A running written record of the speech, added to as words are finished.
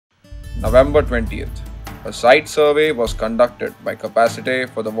November 20th, a site survey was conducted by Capacite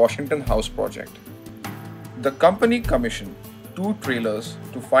for the Washington House project. The company commissioned 2 trailers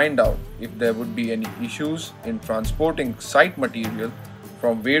to find out if there would be any issues in transporting site material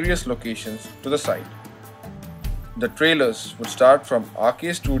from various locations to the site. The trailers would start from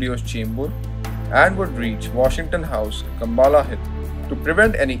RK Studios Chembur and would reach Washington House, Kambala Hill. To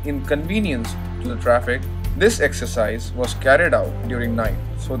prevent any inconvenience to the traffic, this exercise was carried out during night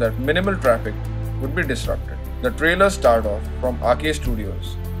so that minimal traffic would be disrupted. The trailers start off from RK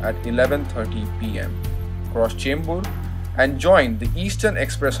Studios at 11:30 p.m., cross Chembur and join the Eastern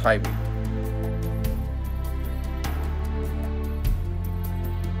Express Highway.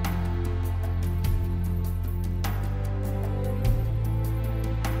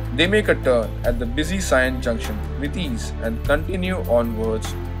 They make a turn at the busy Sion Junction with ease and continue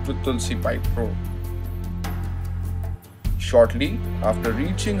onwards to Tulsi Pipe Road. Shortly after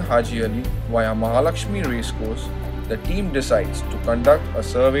reaching Haji Ali via Mahalakshmi Racecourse, the team decides to conduct a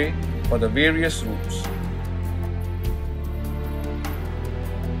survey for the various routes.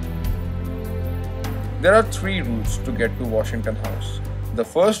 There are 3 routes to get to Washington House. The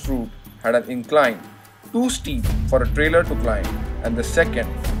first route had an incline too steep for a trailer to climb, and the second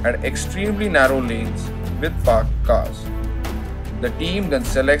had extremely narrow lanes with parked cars. The team then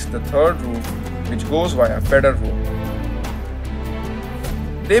selects the third route, which goes via Pedder Road.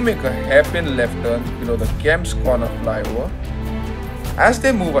 They make a hairpin left turn below the Kemp's Corner flyover. As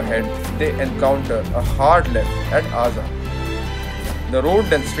they move ahead, they encounter a hard left at Aza. The road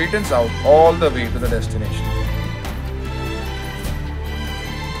then straightens out all the way to the destination.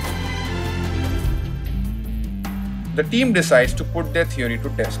 The team decides to put their theory to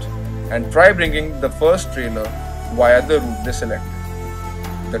test and try bringing the first trailer via the route they selected.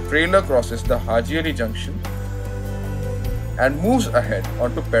 The trailer crosses the Haji Ali Junction and moves ahead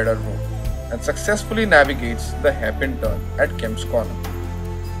onto Pedder Road and successfully navigates the hairpin turn at Kemp's Corner.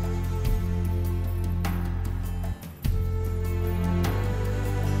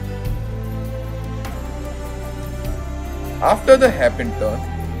 After the hairpin turn,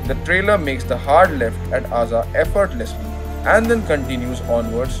 the trailer makes the hard left at Aza effortlessly and then continues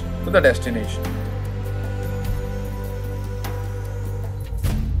onwards to the destination.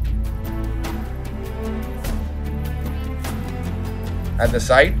 At the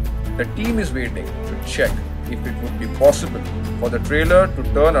site, the team is waiting to check if it would be possible for the trailer to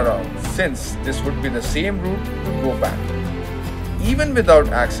turn around, since this would be the same route to go back. Even without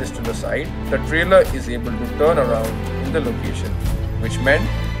access to the site, the trailer is able to turn around in the location, which meant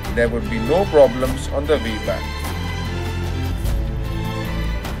there would be no problems on the way back.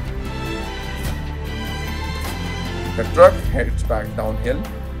 The truck heads back downhill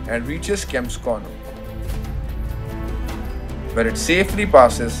and reaches Kemp's Corner, where it safely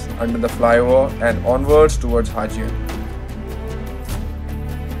passes under the flyover and onwards towards Haji Ali.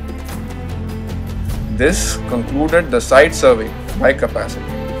 This concluded the site survey by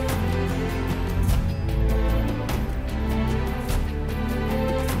Capacite.